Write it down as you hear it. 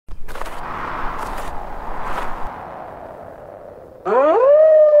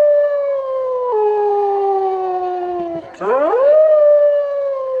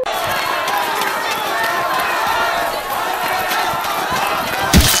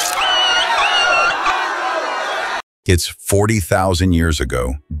It's 40,000 years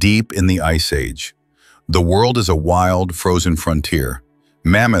ago, deep in the Ice Age. The world is a wild, frozen frontier.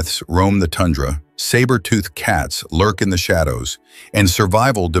 Mammoths roam the tundra, saber-toothed cats lurk in the shadows, and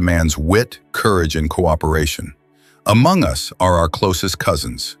survival demands wit, courage, and cooperation. Among us are our closest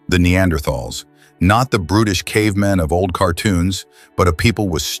cousins, the Neanderthals, not the brutish cavemen of old cartoons, but a people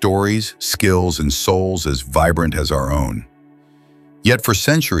with stories, skills, and souls as vibrant as our own. Yet for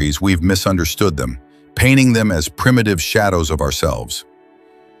centuries we've misunderstood them, painting them as primitive shadows of ourselves.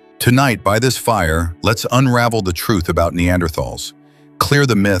 Tonight, by this fire, let's unravel the truth about Neanderthals, clear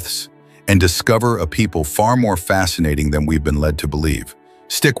the myths, and discover a people far more fascinating than we've been led to believe.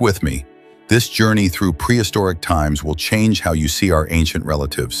 Stick with me. This journey through prehistoric times will change how you see our ancient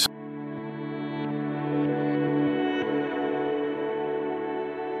relatives.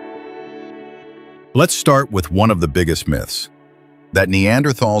 Let's start with one of the biggest myths, that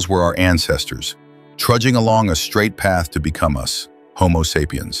Neanderthals were our ancestors, trudging along a straight path to become us, Homo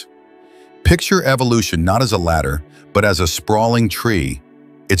sapiens. Picture evolution not as a ladder, but as a sprawling tree,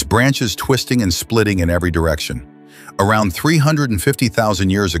 its branches twisting and splitting in every direction. Around 350,000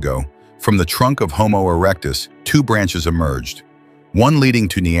 years ago, from the trunk of Homo erectus, two branches emerged, one leading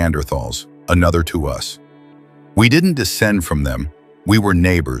to Neanderthals, another to us. We didn't descend from them, we were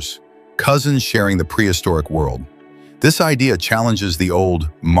neighbors, cousins sharing the prehistoric world. This idea challenges the old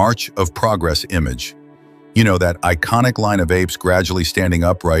March of Progress image. You know, that iconic line of apes gradually standing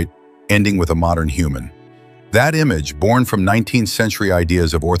upright, ending with a modern human. That image, born from 19th century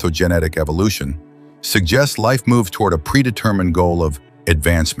ideas of orthogenetic evolution, suggests life moved toward a predetermined goal of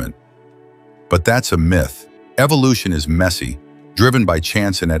advancement. But that's a myth. Evolution is messy, driven by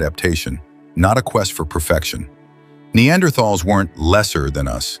chance and adaptation, not a quest for perfection. Neanderthals weren't lesser than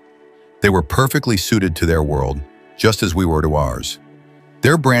us. They were perfectly suited to their world, just as we were to ours.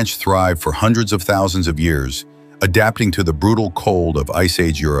 Their branch thrived for hundreds of thousands of years, adapting to the brutal cold of Ice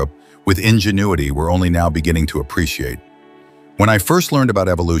Age Europe with ingenuity we're only now beginning to appreciate. When I first learned about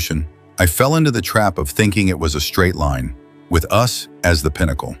evolution, I fell into the trap of thinking it was a straight line, with us as the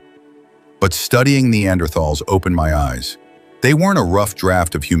pinnacle. But studying Neanderthals opened my eyes. They weren't a rough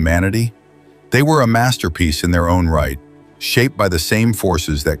draft of humanity. They were a masterpiece in their own right, shaped by the same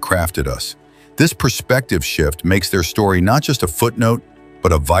forces that crafted us. This perspective shift makes their story not just a footnote,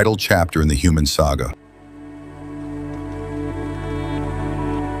 but a vital chapter in the human saga.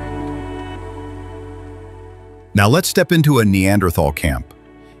 Now let's step into a Neanderthal camp.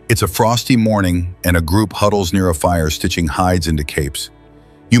 It's a frosty morning, and a group huddles near a fire stitching hides into capes.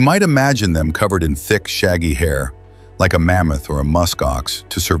 You might imagine them covered in thick, shaggy hair, like a mammoth or a musk ox,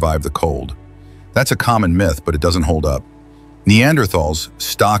 to survive the cold. That's a common myth, but it doesn't hold up. Neanderthals,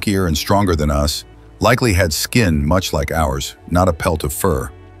 stockier and stronger than us, likely had skin much like ours, not a pelt of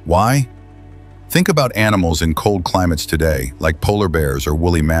fur. Why? Think about animals in cold climates today, like polar bears or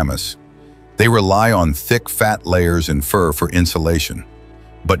woolly mammoths. They rely on thick fat layers and fur for insulation.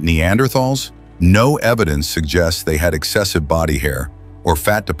 But Neanderthals? No evidence suggests they had excessive body hair or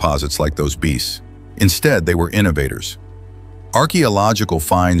fat deposits like those beasts. Instead, they were innovators. Archaeological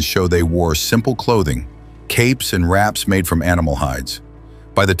finds show they wore simple clothing, capes and wraps made from animal hides.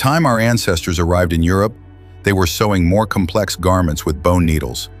 By the time our ancestors arrived in Europe, they were sewing more complex garments with bone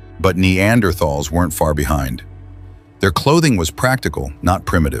needles, but Neanderthals weren't far behind. Their clothing was practical, not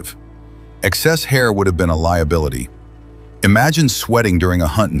primitive. Excess hair would have been a liability. Imagine sweating during a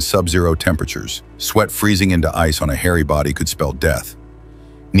hunt in sub-zero temperatures. Sweat freezing into ice on a hairy body could spell death.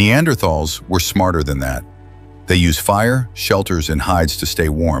 Neanderthals were smarter than that. They used fire, shelters, and hides to stay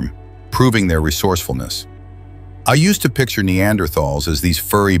warm, proving their resourcefulness. I used to picture Neanderthals as these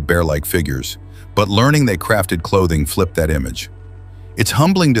furry, bear-like figures, but learning they crafted clothing flipped that image. It's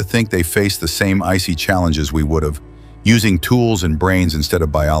humbling to think they faced the same icy challenges we would have, using tools and brains instead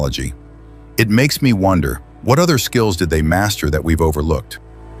of biology. It makes me wonder, what other skills did they master that we've overlooked?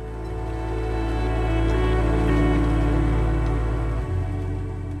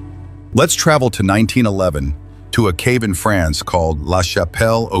 Let's travel to 1911, to a cave in France called La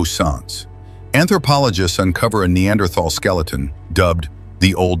Chapelle aux Saints. Anthropologists uncover a Neanderthal skeleton, dubbed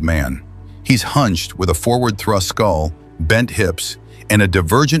the Old Man. He's hunched with a forward-thrust skull, bent hips, and a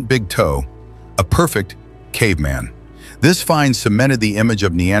divergent big toe, a perfect caveman. This find cemented the image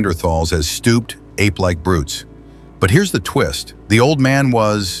of Neanderthals as stooped, ape-like brutes. But here's the twist. The Old Man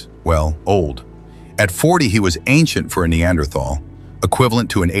was, well, old. At 40, he was ancient for a Neanderthal, equivalent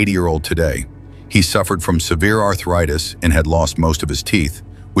to an 80-year-old today. He suffered from severe arthritis and had lost most of his teeth,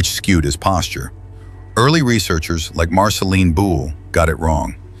 which skewed his posture. Early researchers, like Marceline Boule, got it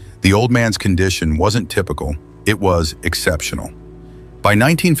wrong. The old man's condition wasn't typical, it was exceptional. By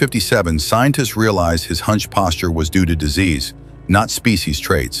 1957, scientists realized his hunched posture was due to disease, not species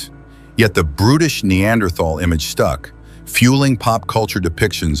traits. Yet the brutish Neanderthal image stuck, fueling pop culture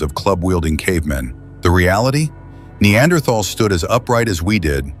depictions of club-wielding cavemen. The reality? Neanderthals stood as upright as we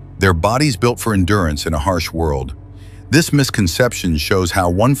did, their bodies built for endurance in a harsh world. This misconception shows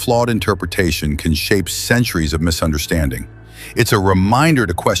how one flawed interpretation can shape centuries of misunderstanding. It's a reminder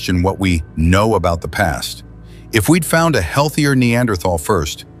to question what we know about the past. If we'd found a healthier Neanderthal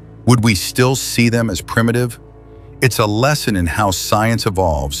first, would we still see them as primitive? It's a lesson in how science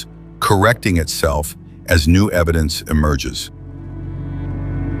evolves, correcting itself as new evidence emerges.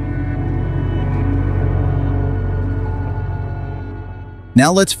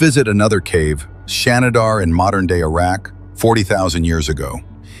 Now let's visit another cave, Shanidar in modern-day Iraq, 40,000 years ago.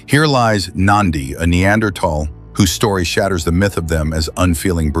 Here lies Nandi, a Neanderthal whose story shatters the myth of them as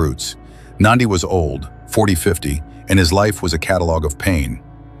unfeeling brutes. Nandi was old, 40-50, and his life was a catalog of pain.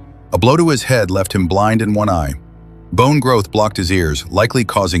 A blow to his head left him blind in one eye. Bone growth blocked his ears, likely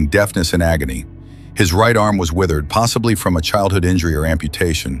causing deafness and agony. His right arm was withered, possibly from a childhood injury or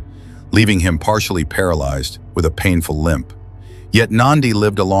amputation, leaving him partially paralyzed with a painful limp. Yet Nandi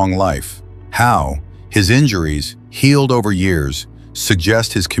lived a long life. How? His injuries, healed over years,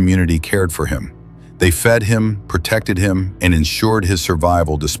 suggest his community cared for him. They fed him, protected him, and ensured his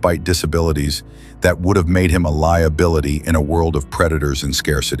survival despite disabilities that would have made him a liability in a world of predators and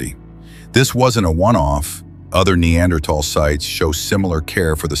scarcity. This wasn't a one-off. Other Neanderthal sites show similar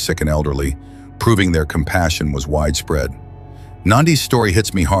care for the sick and elderly, proving their compassion was widespread. Nandi's story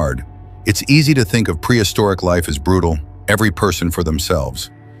hits me hard. It's easy to think of prehistoric life as brutal, every person for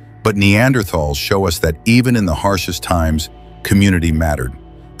themselves. But Neanderthals show us that even in the harshest times, community mattered.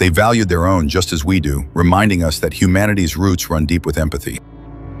 They valued their own just as we do, reminding us that humanity's roots run deep with empathy.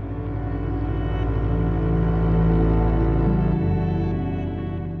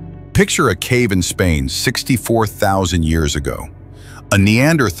 Picture a cave in Spain 64,000 years ago. A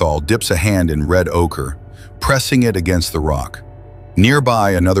Neanderthal dips a hand in red ochre, pressing it against the rock.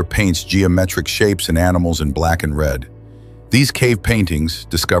 Nearby, another paints geometric shapes and animals in black and red. These cave paintings,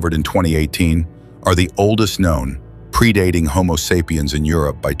 discovered in 2018, are the oldest known, predating Homo sapiens in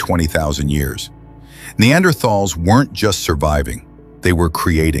Europe by 20,000 years. Neanderthals weren't just surviving, they were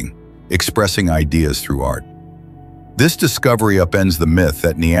creating, expressing ideas through art. This discovery upends the myth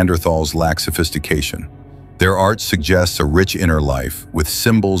that Neanderthals lack sophistication. Their art suggests a rich inner life, with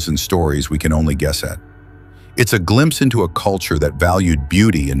symbols and stories we can only guess at. It's a glimpse into a culture that valued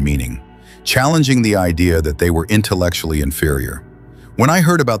beauty and meaning, challenging the idea that they were intellectually inferior. When I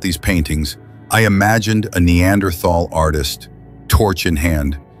heard about these paintings, I imagined a Neanderthal artist, torch in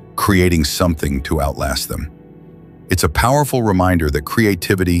hand, creating something to outlast them. It's a powerful reminder that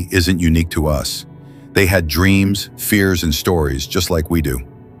creativity isn't unique to us. They had dreams, fears, and stories just like we do.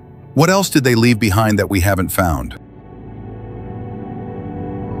 What else did they leave behind that we haven't found?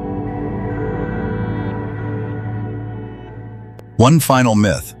 One final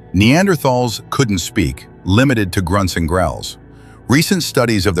myth. Neanderthals couldn't speak, limited to grunts and growls. Recent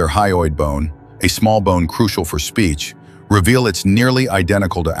studies of their hyoid bone, a small bone crucial for speech, reveal it's nearly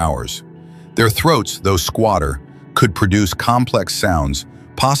identical to ours. Their throats, though squatter, could produce complex sounds,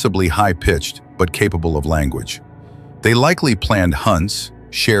 possibly high-pitched, but capable of language. They likely planned hunts,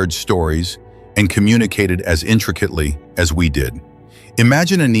 shared stories, and communicated as intricately as we did.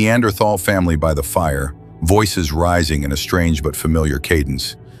 Imagine a Neanderthal family by the fire, voices rising in a strange but familiar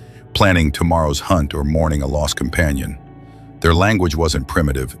cadence, planning tomorrow's hunt or mourning a lost companion. Their language wasn't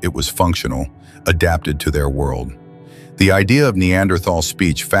primitive, it was functional, adapted to their world. The idea of Neanderthal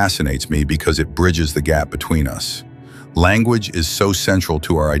speech fascinates me because it bridges the gap between us. Language is so central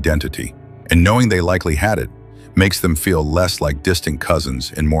to our identity, and knowing they likely had it makes them feel less like distant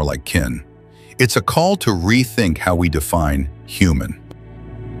cousins and more like kin. It's a call to rethink how we define human.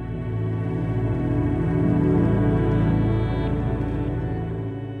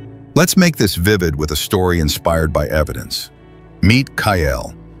 Let's make this vivid with a story inspired by evidence. Meet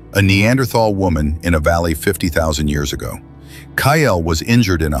Kael, a Neanderthal woman in a valley 50,000 years ago. Kael was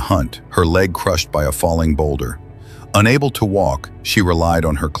injured in a hunt, her leg crushed by a falling boulder. Unable to walk, she relied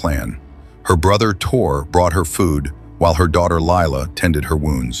on her clan. Her brother Tor brought her food, while her daughter Lila tended her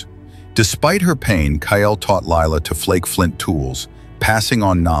wounds. Despite her pain, Kael taught Lila to flake flint tools, passing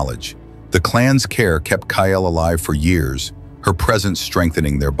on knowledge. The clan's care kept Kael alive for years, her presence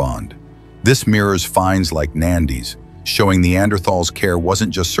strengthening their bond. This mirrors finds like Nandi's, showing Neanderthals' care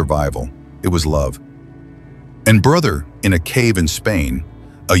wasn't just survival, it was love. And brother, in a cave in Spain,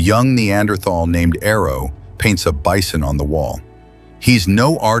 a young Neanderthal named Arrow paints a bison on the wall. He's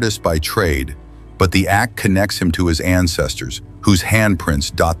no artist by trade, but the act connects him to his ancestors, whose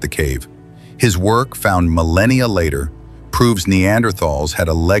handprints dot the cave. His work, found millennia later, proves Neanderthals had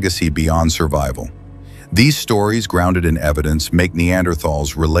a legacy beyond survival. These stories, grounded in evidence, make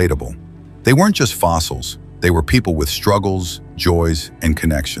Neanderthals relatable. They weren't just fossils, they were people with struggles, joys, and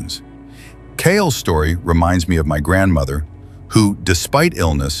connections. Kale's story reminds me of my grandmother, who, despite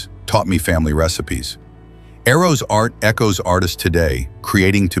illness, taught me family recipes. Arrow's art echoes artists today,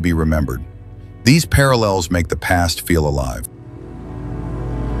 creating to be remembered. These parallels make the past feel alive.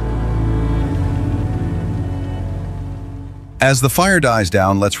 As the fire dies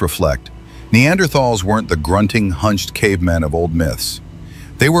down, let's reflect. Neanderthals weren't the grunting, hunched cavemen of old myths.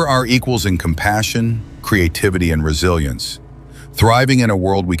 They were our equals in compassion, creativity, and resilience, thriving in a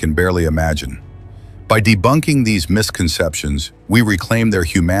world we can barely imagine. By debunking these misconceptions, we reclaim their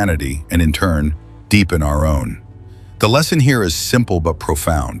humanity and, in turn, deepen our own. The lesson here is simple but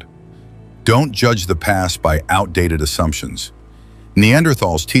profound. Don't judge the past by outdated assumptions.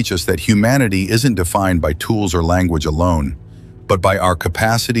 Neanderthals teach us that humanity isn't defined by tools or language alone, but by our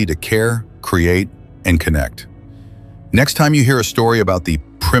capacity to care, create, and connect. Next time you hear a story about the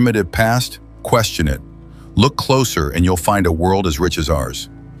primitive past, question it. Look closer and you'll find a world as rich as ours.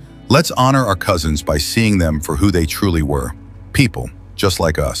 Let's honor our cousins by seeing them for who they truly were, people just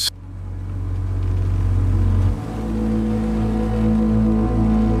like us.